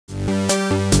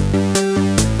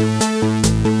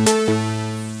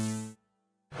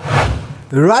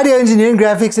Radio engineering,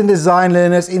 graphics and design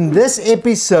learners, in this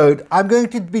episode I'm going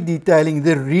to be detailing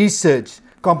the research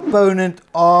component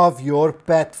of your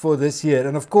PAT for this year.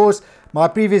 And of course my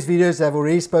previous videos have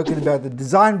already spoken about the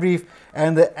design brief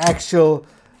and the actual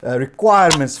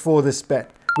requirements for this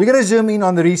PAT. We're going to zoom in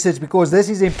on the research because this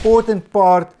is an important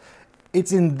part.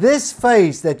 It's in this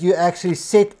phase that you actually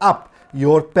set up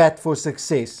your PAT for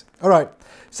success. Alright,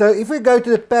 so if we go to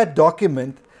the PAT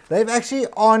document, they've actually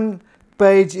on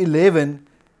page 11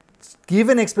 give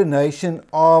an explanation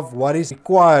of what is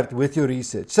required with your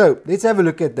research. So let's have a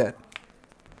look at that.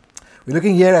 We're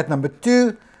looking here at number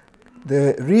 2,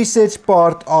 the research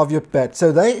part of your PAT.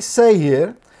 So they say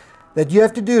here that you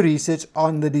have to do research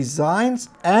on the designs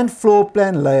and floor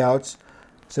plan layouts.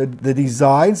 So the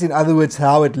designs, in other words,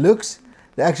 how it looks,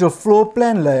 the actual floor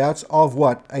plan layouts of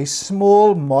what? A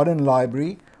small modern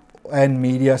library and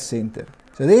media center.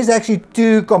 So there's actually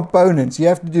 2 components. You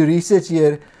have to do research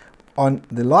here on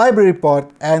the library part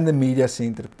and the media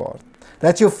center part.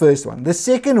 That's your first one. The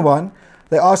second one,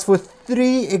 they ask for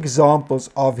 3 examples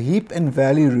of heap and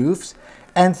valley roofs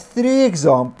and 3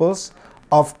 examples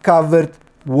of covered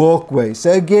walkways.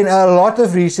 So again, a lot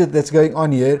of research that's going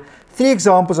on here. 3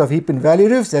 examples of heap and valley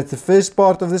roofs, that's the first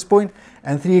part of this point,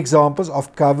 and 3 examples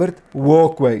of covered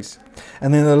walkways.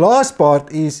 And then the last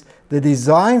part is the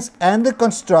designs and the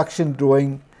construction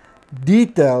drawing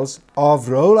details of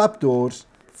roll-up doors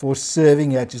for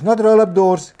serving hatches. Not roll-up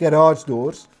doors, garage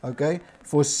doors, okay,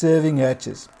 for serving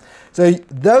hatches. So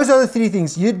those are the 3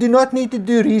 things. You do not need to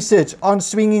do research on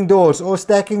swinging doors or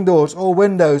stacking doors or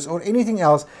windows or anything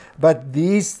else but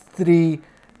these 3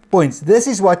 points. This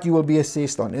is what you will be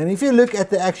assessed on. And if you look at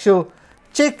the actual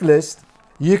checklist,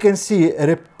 you can see a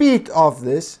repeat of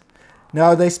this.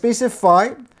 Now they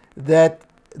specify that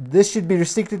this should be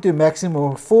restricted to a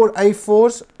maximum of 4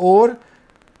 A4s or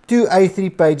 2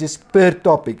 A3 pages per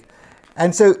topic.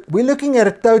 And so we're looking at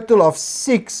a total of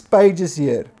 6 pages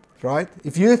here, right?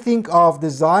 If you think of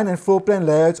design and floor plan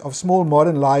layouts of small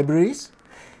modern libraries,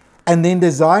 and then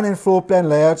design and floor plan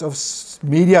layouts of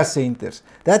media centers,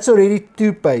 that's already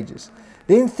 2 pages.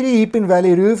 Then 3 heap and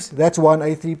valley roofs, that's 1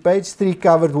 A3 page. 3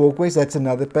 covered walkways, that's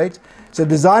another page. So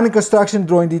design and construction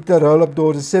drawing detail, roll-up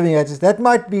doors and serving hatches, that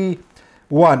might be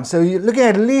 1. So you're looking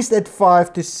at least at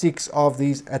 5 to 6 of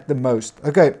these at the most.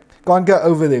 Okay, can't go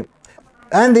over them.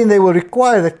 And then they will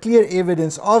require the clear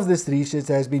evidence of this research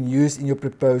has been used in your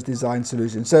proposed design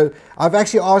solution. So I've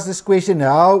actually asked this question,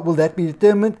 how will that be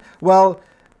determined? Well,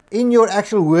 in your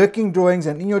actual working drawings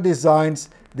and in your designs,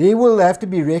 there will have to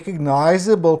be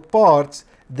recognizable parts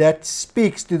that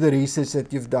speaks to the research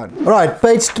that you've done. Alright,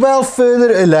 page 12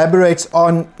 further elaborates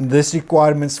on this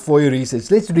requirements for your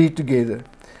research. Let's read together.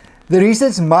 The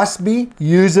research must be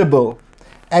usable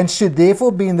and should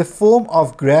therefore be in the form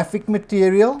of graphic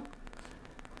material,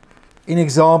 in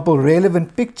example,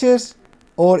 relevant pictures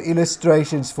or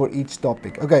illustrations for each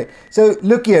topic. Okay, so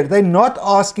look here, they're not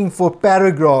asking for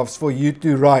paragraphs for you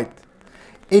to write.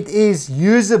 It is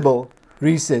usable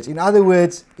research. In other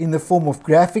words, in the form of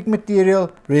graphic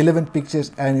material, relevant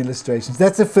pictures and illustrations.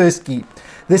 That's the first key.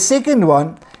 The second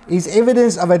one is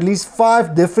evidence of at least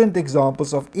 5 different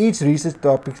examples of each research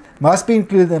topic must be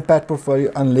included in PAT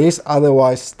portfolio unless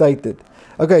otherwise stated.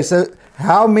 Okay, so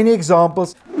how many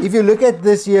examples? If you look at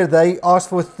this here, they ask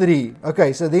for 3.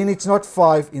 Okay, so then it's not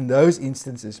 5 in those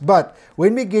instances. But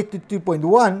when we get to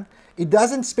 2.1, it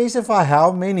doesn't specify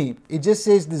how many. It just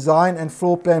says design and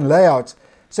floor plan layouts.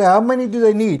 So how many do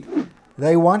they need?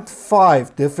 They want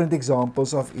 5 different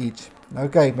examples of each.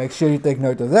 Okay, make sure you take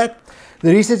note of that.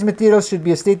 The research materials should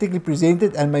be aesthetically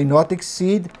presented and may not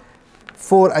exceed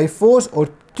 4 A4s or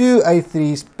 2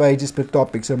 A3 pages per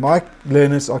topic. So my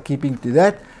learners are keeping to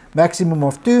that. Maximum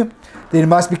of 2. There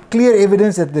must be clear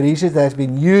evidence that the research has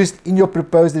been used in your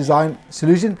proposed design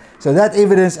solution. So that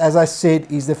evidence, as I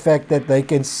said, is the fact that they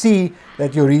can see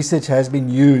that your research has been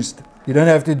used. You don't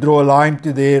have to draw a line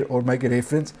to there or make a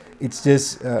reference. It's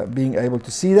just being able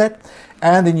to see that.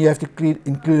 And then you have to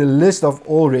include a list of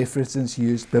all references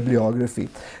used, bibliography.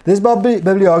 This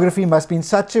bibliography must be in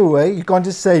such a way, you can't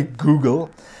just say Google.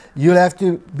 You'll have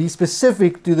to be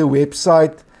specific to the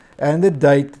website and the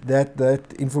date that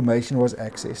that information was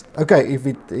accessed. Okay, if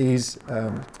it is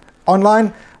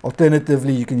online,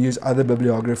 alternatively you can use other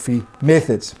bibliography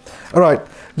methods. Alright,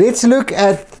 let's look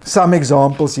at some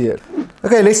examples here.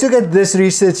 Okay, let's look at this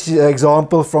research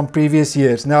example from previous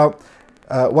years. Now,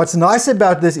 what's nice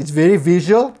about this, it's very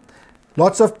visual,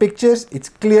 lots of pictures, it's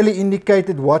clearly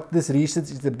indicated what this research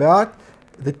is about.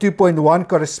 The 2.1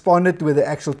 corresponded with the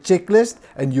actual checklist,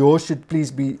 and yours should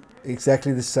please be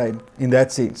exactly the same in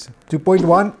that sense.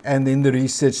 2.1 and then the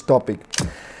research topic.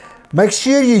 Make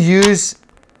sure you use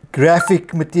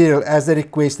graphic material as they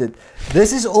requested.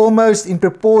 This is almost in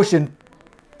proportion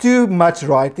too much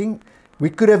writing. We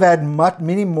could have had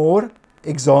many more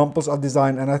examples of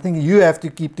design, and I think you have to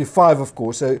keep to 5, of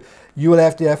course. So you will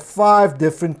have to have 5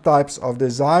 different types of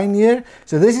design here.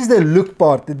 So this is the look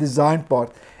part, the design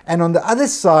part. And on the other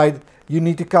side, you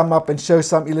need to come up and show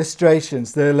some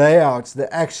illustrations, the layouts,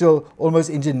 the actual almost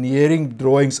engineering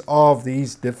drawings of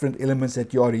these different elements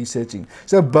that you are researching.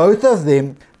 So both of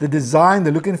them, the design,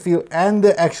 the look and feel, and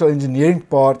the actual engineering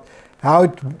part, how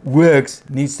it works,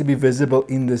 needs to be visible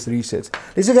in this research.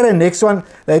 Let's look at the next one.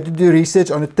 They had to do research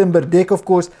on a timber deck, of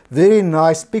course. Very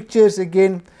nice pictures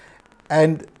again.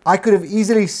 And I could have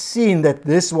easily seen that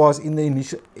this was in the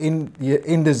initial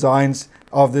in designs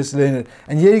of this learner.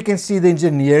 And here you can see the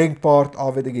engineering part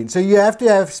of it again. So you have to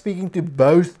have speaking to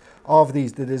both of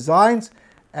these, the designs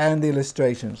and the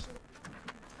illustrations.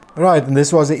 Right, and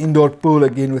this was an indoor pool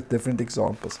again with different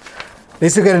examples.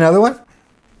 Let's look at another one.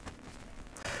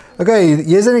 Okay,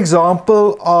 here's an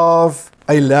example of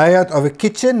a layout of a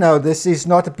kitchen. Now this is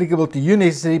not applicable to you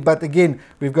necessarily, but again,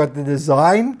 we've got the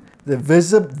design, the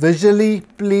visually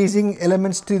pleasing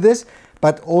elements to this,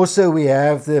 but also we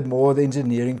have the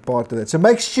engineering part of it. So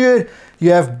make sure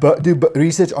you do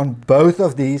research on both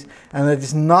of these, and that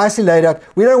is nicely laid out.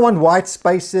 We don't want white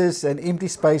spaces and empty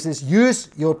spaces. Use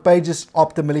your pages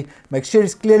optimally. Make sure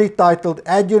it's clearly titled.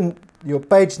 Add your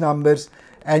page numbers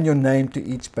and your name to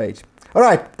each page. All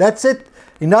right, that's it.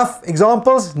 Enough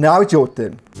examples. Now it's your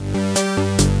turn.